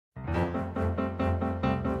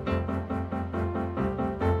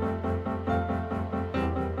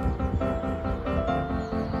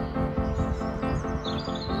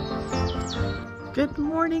Good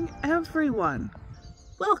morning, everyone.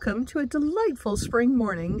 Welcome to a delightful spring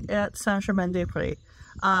morning at Saint-Germain-des-Prés.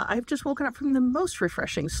 I've just woken up from the most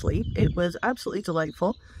refreshing sleep. It was absolutely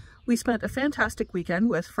delightful. We spent a fantastic weekend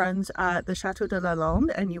with friends at the Chateau de La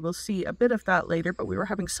Lande, and you will see a bit of that later, but we were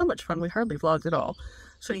having so much fun we hardly vlogged at all.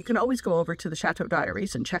 So you can always go over to the Chateau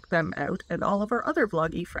Diaries and check them out, and all of our other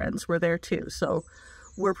vloggy friends were there too, so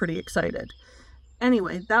we're pretty excited.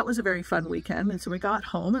 Anyway, that was a very fun weekend, and so we got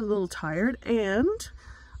home a little tired, and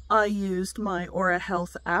I used my Aura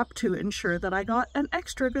Health app to ensure that I got an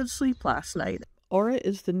extra good sleep last night. Aura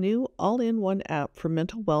is the new all-in-one app for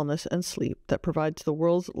mental wellness and sleep that provides the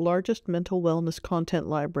world's largest mental wellness content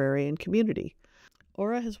library and community.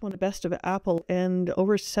 Aura has won the Best of Apple, and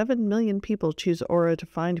over 7 million people choose Aura to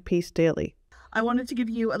find peace daily. I wanted to give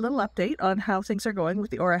you a little update on how things are going with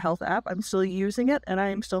the Aura Health app. I'm still using it, and I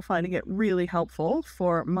am still finding it really helpful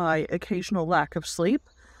for my occasional lack of sleep,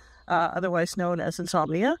 otherwise known as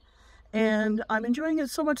insomnia. And I'm enjoying it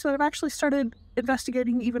so much that I've actually started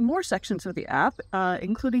investigating even more sections of the app,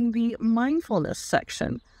 including the mindfulness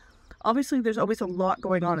section. Obviously, there's always a lot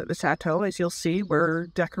going on at the Chateau. As you'll see, we're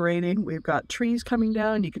decorating. We've got trees coming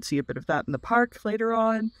down. You can see a bit of that in the park later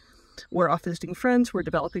on. We're off visiting friends, we're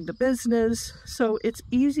developing the business, so it's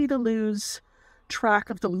easy to lose track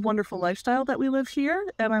of the wonderful lifestyle that we live here,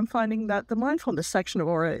 and I'm finding that the mindfulness section of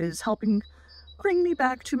Aura is helping bring me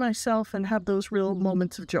back to myself and have those real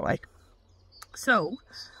moments of joy. So,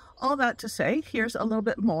 all that to say, here's a little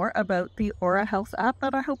bit more about the Aura Health app,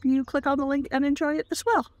 and I hope you click on the link and enjoy it as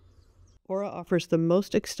well. Aura offers the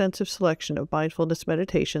most extensive selection of mindfulness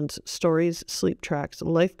meditations, stories, sleep tracks,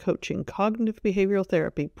 life coaching, cognitive behavioral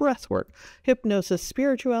therapy, breathwork, hypnosis,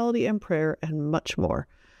 spirituality and prayer, and much more.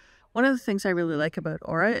 One of the things I really like about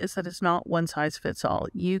Aura is that it's not one size fits all.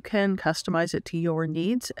 You can customize it to your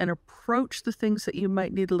needs and approach the things that you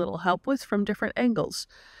might need a little help with from different angles.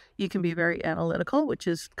 You can be very analytical, which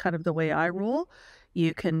is kind of the way I roll.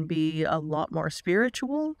 You can be a lot more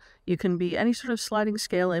spiritual. You can be any sort of sliding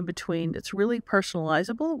scale in between. It's really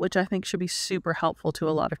personalizable, which I think should be super helpful to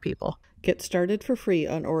a lot of people. Get started for free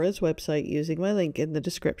on Aura's website using my link in the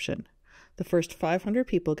description. The first 500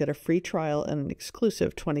 people get a free trial and an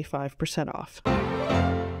exclusive 25% off.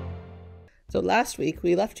 So last week,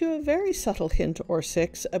 we left you a very subtle hint or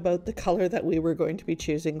six about the color that we were going to be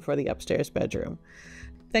choosing for the upstairs bedroom.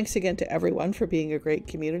 Thanks again to everyone for being a great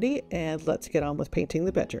community, and let's get on with painting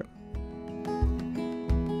the bedroom.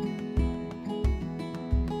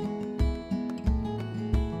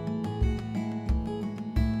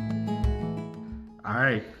 All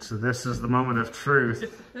right, so this is the moment of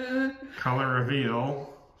truth. Color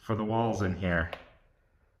reveal for the walls in here.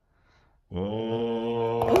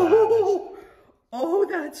 Oh,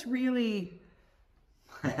 that's really,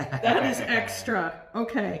 that is extra.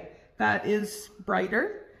 Okay, that is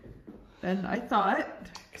brighter than I thought,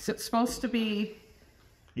 because it's supposed to be.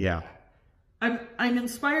 Yeah. I'm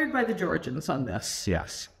inspired by the Georgians on this.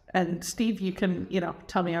 Yes. And Steve, you can,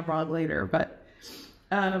 tell me I'm wrong later, but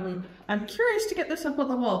I'm curious to get this up on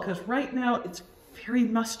the wall, because right now it's very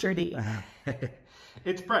mustardy.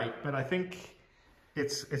 It's bright, but I think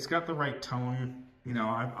it's got the right tone.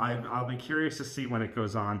 I'll be curious to see when it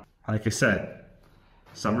goes on. Like I said,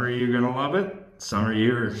 some of you are going to love it, some of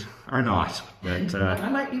you are not. But, I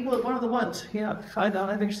might be one of the ones. Yeah, find on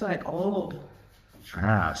either side. Oh.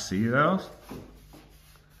 See those?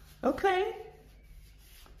 Okay.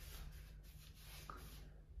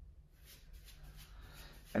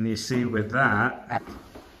 And you see with that,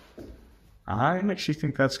 I actually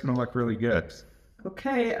think that's going to look really good.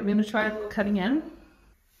 Okay, I'm going to try a little cutting in.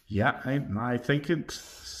 Yeah, I think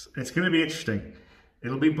it's going to be interesting.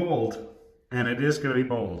 It'll be bold, and it is going to be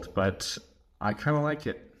bold, but I kind of like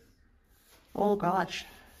it. Oh, gosh.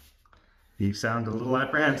 You sound a little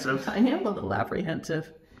apprehensive. I am a little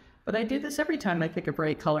apprehensive, but I do this every time I pick a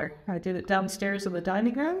bright color. I did it downstairs in the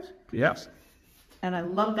dining room. Yes. And I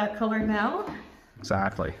love that color now.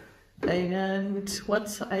 Exactly. And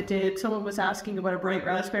once I did, someone was asking about a bright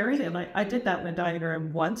raspberry, and I did that in the dining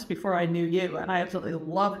room once before I knew you, and I absolutely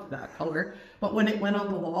loved that color. But when it went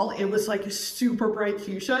on the wall, it was like a super bright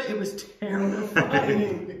fuchsia. It was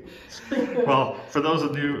terrifying. Well, for those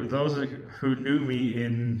who knew me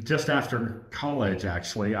in just after college,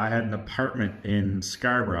 actually, I had an apartment in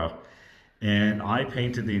Scarborough, and I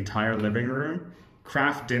painted the entire living room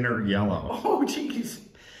craft dinner yellow. Oh, jeez.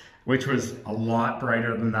 Which was a lot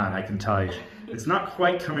brighter than that, I can tell you. It's not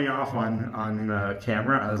quite coming off on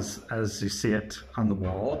camera as you see it on the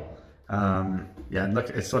wall. Yeah,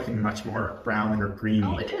 look, it's looking much more brown or greeny.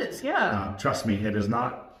 Oh, it is, yeah. Trust me, it is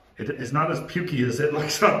not it is not as pukey as it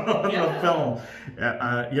looks on the film.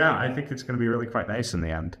 Yeah, I think it's going to be really quite nice in the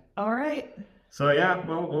end. All right. So yeah,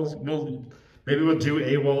 we'll maybe we'll do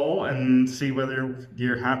a wall and see whether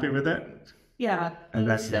you're happy with it. Yeah. And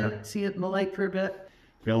that's see it in the light for a bit.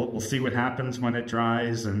 We'll see what happens when it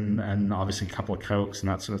dries, and obviously a couple of coats and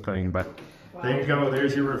that sort of thing. But there you go.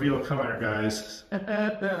 There's your reveal color, guys.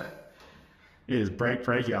 It is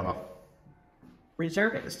bright yellow.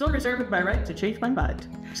 Still reserving my right to change my mind.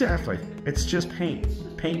 Exactly. It's just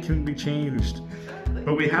paint. Paint can be changed.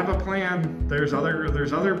 But we have a plan. There's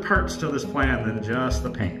other parts to this plan than just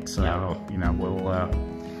the paint. So you know,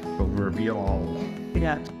 we'll reveal all.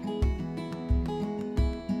 Yeah.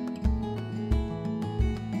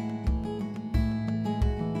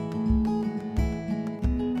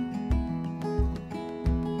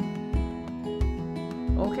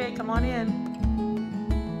 Okay, come on in.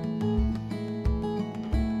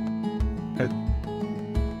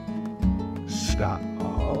 Stop.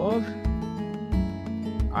 Oh.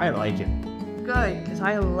 I like it. Good, because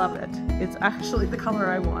I love it. It's actually the color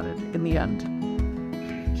I wanted in the end.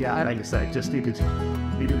 Yeah, like I said, just needed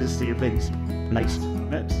to see things nice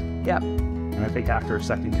bits. Yep. And I think after a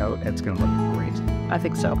second coat, it's going to look great. I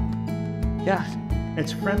think so. Yeah.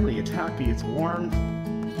 It's friendly, it's happy, it's warm.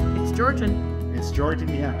 It's Georgian. It's Georgian,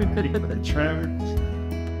 yeah. The trim.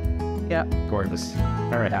 Yeah. Gorgeous.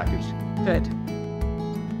 Very happy. Good.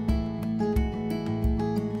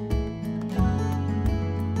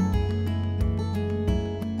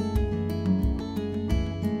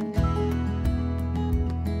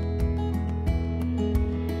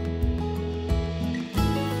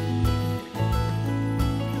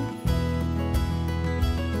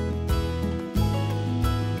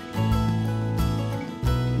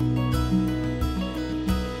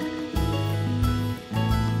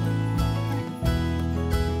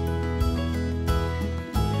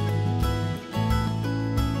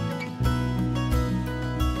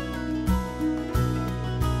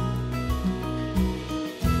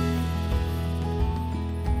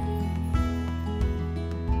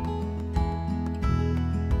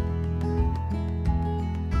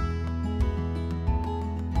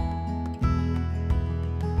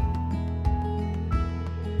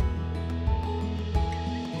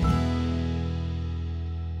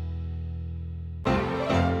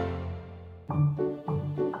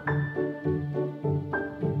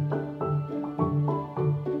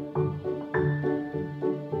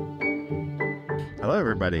 Hello,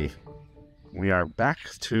 everybody. We are back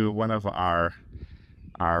to one of our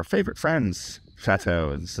favorite friends'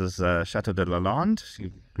 chateau. This is Chateau de La Lande.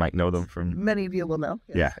 You might know them from... Many of you will know.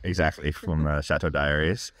 Yeah, exactly, from Chateau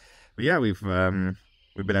Diaries. But yeah, we've been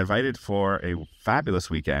invited for a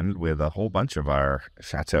fabulous weekend with a whole bunch of our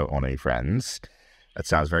chateau-owning friends. That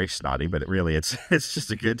sounds very snotty, but it's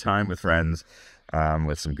just a good time with friends,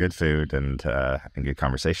 with some good food and good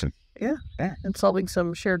conversation. Yeah, and solving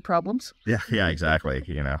some shared problems. Yeah, exactly.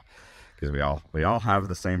 You know, because we all have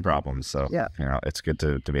the same problems. So yeah, you know, it's good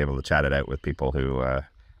to be able to chat it out with people who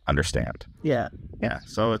understand. Yeah.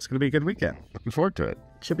 So it's going to be a good weekend. Looking forward to it.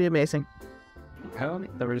 Should be amazing.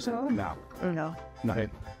 There is now. Oh no. No.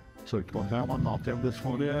 So it was that one not this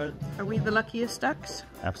one yet. Are we the luckiest ducks?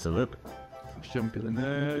 Absolutely. Jumping in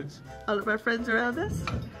the All of our friends around us?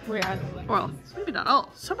 Well, maybe not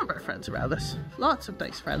all. Some of our friends around us. Lots of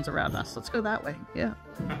nice friends around us. Let's go that way. Yeah.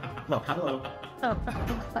 Well, hello. Oh.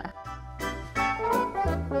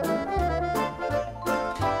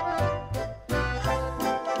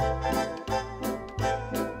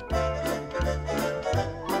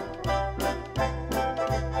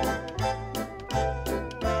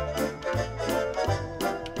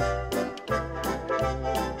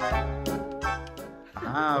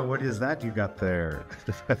 What is that you got there?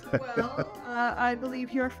 Well, I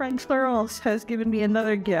believe your friend Florence has given me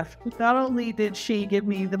another gift. Not only did she give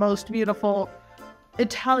me the most beautiful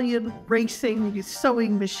Italian racing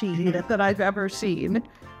sewing machine that I've ever seen,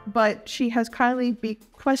 but she has kindly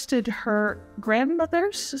bequested her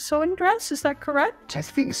grandmother's sewing dress. Is that correct? I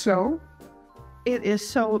think so. It is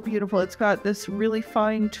so beautiful. It's got this really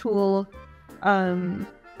fine tulle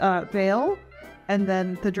veil. And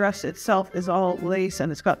then the dress itself is all lace,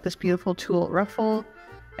 and it's got this beautiful tulle ruffle.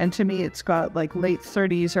 And to me, it's got like late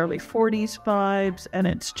 30s, early 40s vibes, and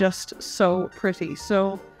it's just so pretty.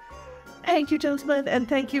 So thank you, gentlemen, and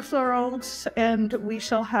thank you, Florence. And we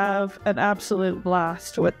shall have an absolute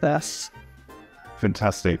blast with this.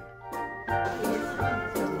 Fantastic.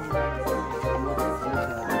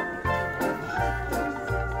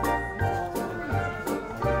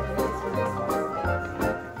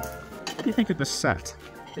 What do you think of the set?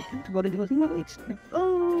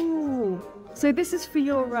 Oh, So this is for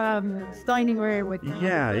your dining room with...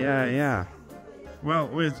 Yeah. Well,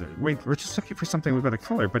 we're just looking for something with a bit of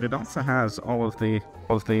colour, but it also has all of the...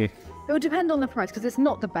 It would depend on the price, because it's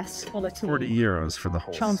not the best quality. €40 for the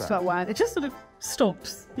whole transfer one. It just sort of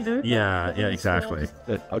stops, you know? Yeah, exactly.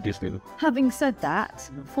 Having said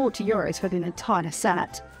that, €40 for the entire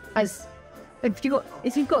set. If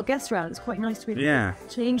you've got guests around, it's quite nice to be able to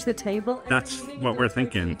change the table. That's what we're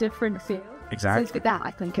thinking. Different feel. Exactly. So that,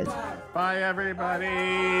 I think, is... Bye, everybody.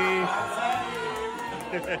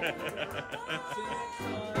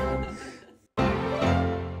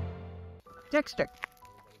 Dexter,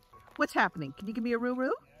 what's happening? Can you give me a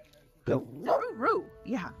roo-roo? Roo-roo.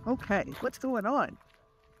 Yeah, okay. What's going on?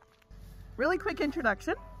 Really quick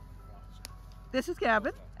introduction. This is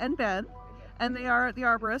Gavin and Ben, and they are the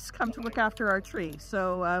arborists come to look after our tree.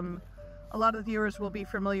 So a lot of the viewers will be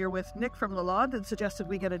familiar with Nick from La Lande and suggested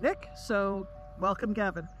we get a Nick. So welcome,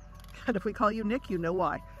 Gavin. And if we call you Nick, you know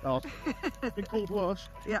why. Oh, it called worse.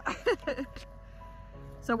 Yeah.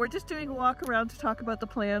 So we're just doing a walk around to talk about the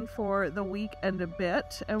plan for the week and a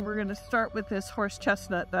bit. And we're going to start with this horse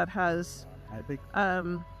chestnut that has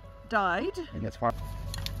died. And it's far.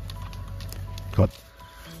 Good.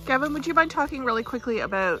 Gavin, would you mind talking really quickly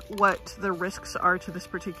about what the risks are to this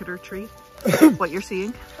particular tree? What you're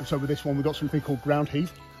seeing? And so with this one, we've got something called ground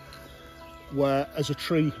heave, where as a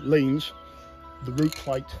tree leans, the root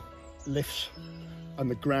plate lifts and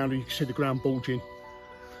the ground, you can see the ground bulging.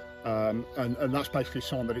 And that's basically a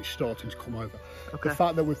sign that it's starting to come over. Okay. The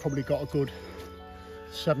fact that we've probably got a good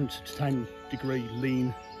 7 to 10 degree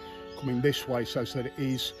lean coming this way, so that it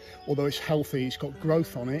is, although it's healthy, it's got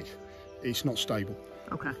growth on it, it's not stable.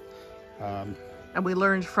 Okay. And we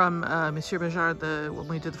learned from Monsieur Bajard when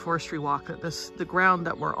we did the forestry walk that the ground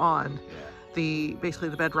that we're on, basically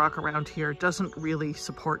the bedrock around here doesn't really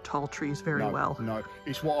support tall trees very well. No,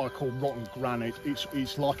 it's what I call rotten granite.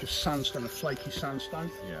 It's like a sandstone, a flaky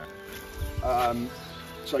sandstone. Yeah.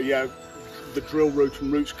 So yeah, the drill root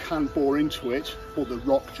and roots can bore into it, but the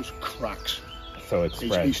rock just cracks. So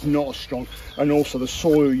it's not as strong. And also the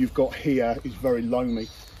soil you've got here is very loamy.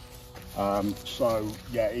 So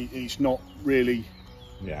yeah, it's not really.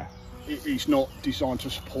 Yeah. It's not designed to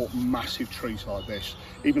support massive trees like this,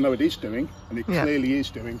 even though it is doing, and it clearly is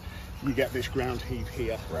doing. You get this ground heave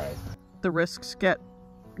here. Right. The risks get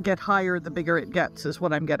higher the bigger it gets, is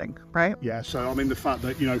what I'm getting, right? Yeah. So I mean, the fact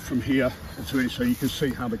that from here to here, so you can see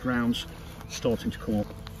how the ground's starting to come up.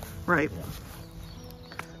 Right.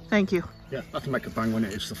 Thank you. Yeah, that can make a bang when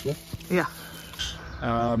it hits the floor. Yeah.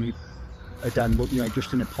 Again, but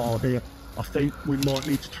just in a pile here, I think we might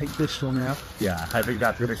need to take this one out. Yeah, I think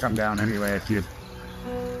that's going to come down anyway if you...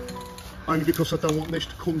 Only because I don't want this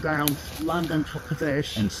to come down, land on top of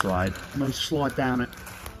this, and slide. And then slide down it.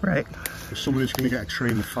 Right. If somebody's going to get a tree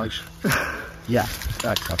in the face. Yeah,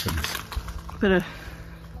 that happens.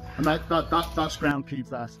 And that's ground heave,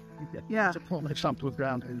 that. Yeah. It's a proper example of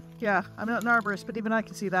ground heave. Yeah, I'm not an arborist, but even I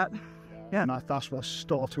can see that. Yeah. And that's what's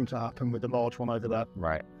starting to happen with the large one over there.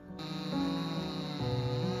 Right.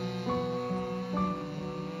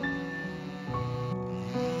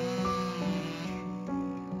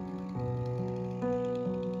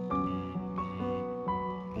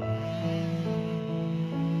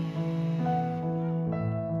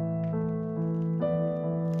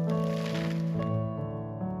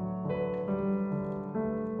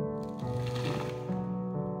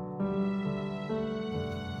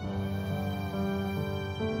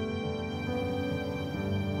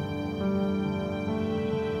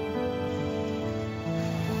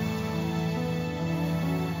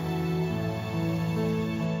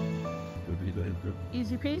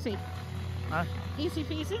 Easy peasy. Huh? Easy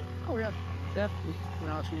peasy? Oh yeah. Yeah.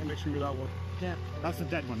 No, it's going to mix with that one. Yeah. That's the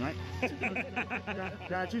dead one, right?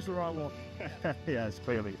 Yeah, it's the right one. Yeah, it's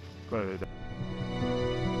clearly good.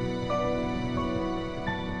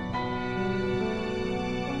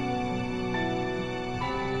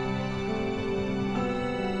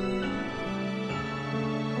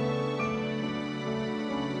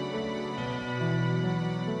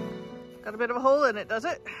 Got a bit of a hole in it, does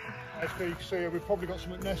it? Actually, you can see we've probably got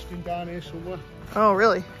some nesting down here somewhere. Oh,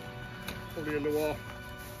 really? Probably a Loire.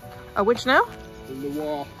 A which now? The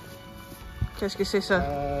Loire. Qu'est-ce que c'est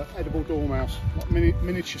ça? Edible dormouse, like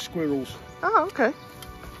miniature squirrels. Oh, okay.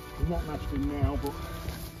 They're not nesting now, but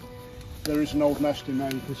there is an old nest in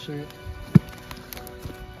there, you can see it.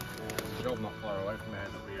 We're not far away from there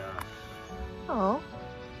that we are. Oh,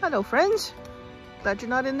 hello friends. Glad you're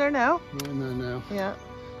not in there now. Not in there now. Yeah.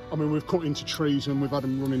 I mean, we've cut into trees and we've had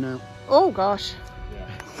them running out. Oh gosh. Yeah.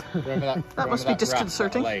 Remember that? That must be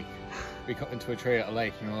disconcerting. lake. We cut into a tree at a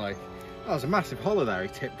lake and we're like, That was a massive hollow there. He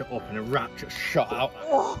tipped it up and a rat just shot out.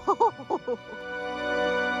 Oh.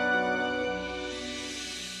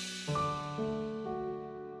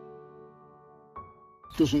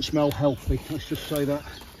 Doesn't smell healthy, let's just say that.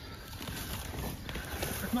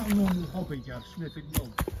 It's not a normal hobby, Gav, sniffing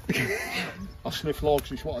logs. I sniff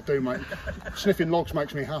logs, it's what I do, mate. Sniffing logs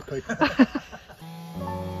makes me happy.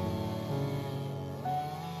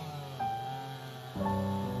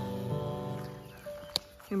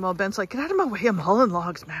 Meanwhile, Ben's like, get out of my way, I'm hauling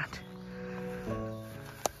logs, man.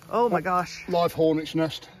 Oh my gosh. Live hornet's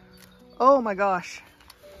nest. Oh my gosh.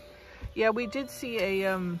 Yeah, we did see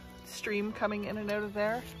a stream coming in and out of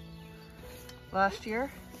there last year.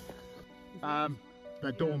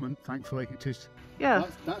 They're dormant, thankfully. It is. Yeah.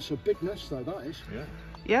 That's a big nest, though. That is. Yeah.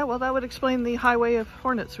 Yeah. Well, that would explain the highway of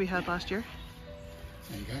hornets we had last year.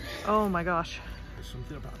 There you go. Oh my gosh. There's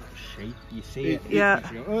something about that shape. You see it. Yeah.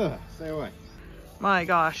 You go, ugh, stay away. My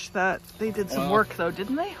gosh, they did some work though,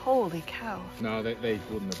 didn't they? Holy cow. No, they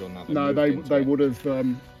wouldn't have done that. No, they would have.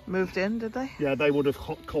 Moved in, did they? Yeah, they would have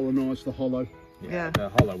colonised the hollow. Yeah, the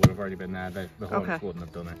hollow would have already been there. The hornets wouldn't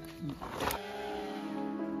have done it.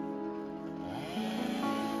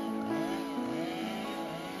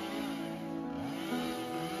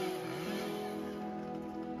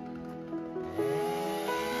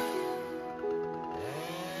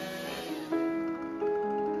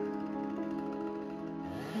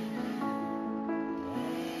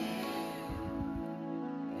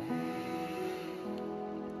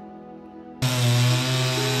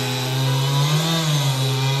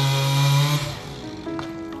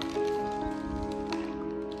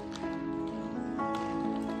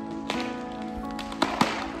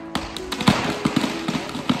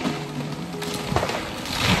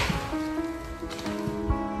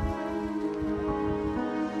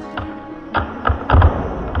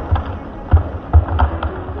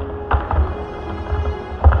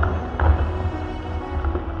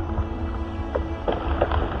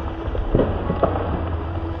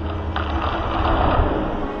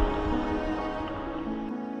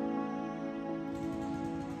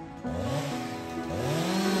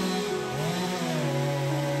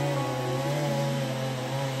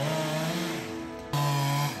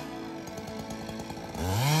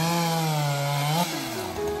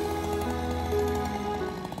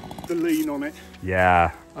 The lean on it.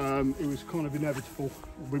 Yeah. It was kind of inevitable.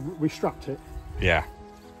 We strapped it. Yeah.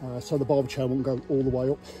 So the barber chair wouldn't go all the way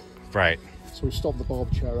up. Right. So we stopped the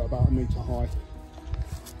barber chair at about 1 metre high.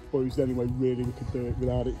 But it was the only way really we could do it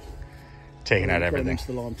without it Taking out going everything. into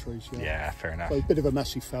the lime trees. Yeah, fair enough. So a bit of a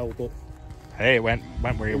messy fell, but Hey, it went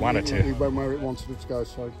where you wanted to. It went where it wanted it to go,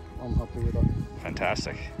 so I'm happy with that.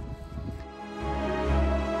 Fantastic.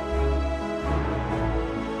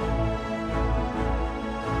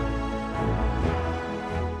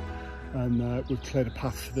 And we've cleared a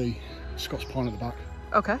path for the Scots pine at the back.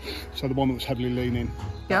 Okay. So the one that was heavily leaning,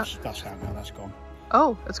 Yeah. that's out now, that's gone.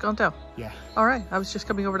 Oh, it's gone down. Yeah. All right. I was just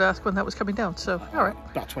coming over to ask when that was coming down. So, all right.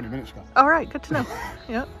 About 20 minutes ago. All right. Good to know.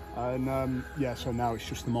 Yeah. And yeah, so now it's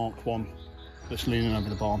just the marked one that's leaning over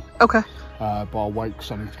the barn. Okay. But I'll wait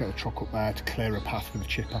because I need to get the truck up there to clear a path with a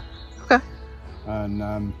chipper. Okay. And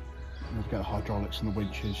we'll get the hydraulics and the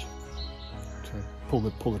winches to pull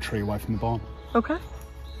the tree away from the barn. Okay.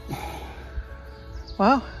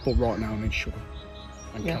 Wow. But right now I need sugar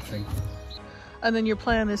and Yeah. caffeine. And then your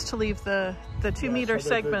plan is to leave the 2 meter so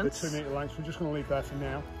segments. The 2 metre lengths, we're just going to leave there for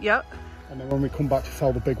now. Yep. And then when we come back to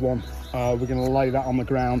fell the big one, we're going to lay that on the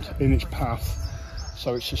ground in its path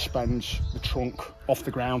so it suspends the trunk off the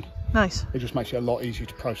ground. Nice. It just makes it a lot easier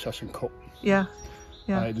to process and cut. Yeah.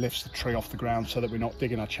 Yeah. It lifts the tree off the ground so that we're not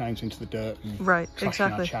digging our chains into the dirt and Right, trashing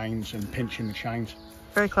exactly. our chains and pinching the chains.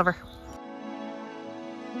 Very clever.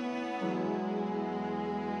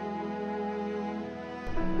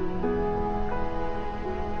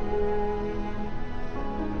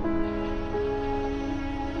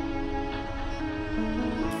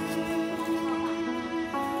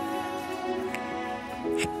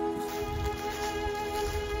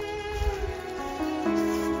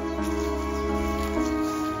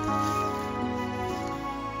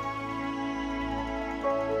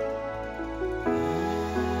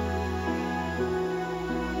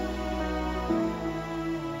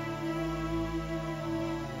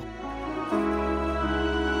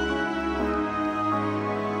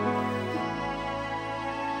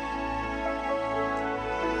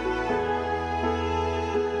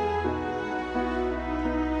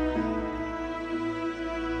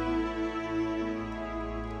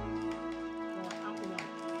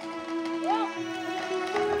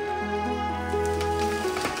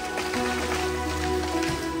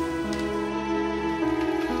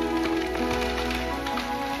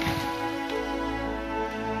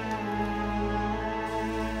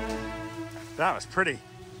 That was pretty.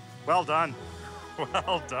 Well done.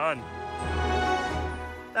 Well done.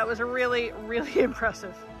 That was really, really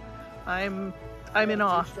impressive. I'm in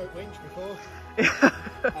awe. Two-stroke winch before.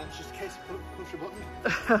 And it's just a case of push a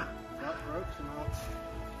button. That broke some out.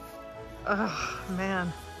 Oh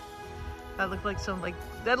man, that looked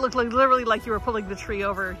like literally like you were pulling the tree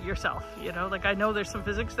over yourself. You know, like I know there's some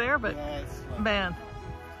physics there, but Yeah, man,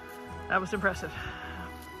 that was impressive.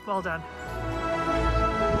 Well done.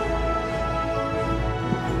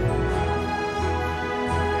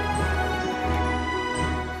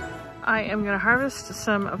 I am going to harvest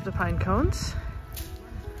some of the pine cones,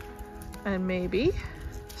 and maybe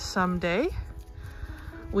someday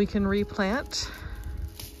we can replant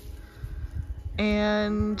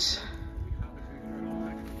and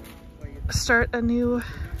start a new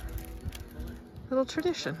little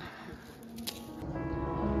tradition.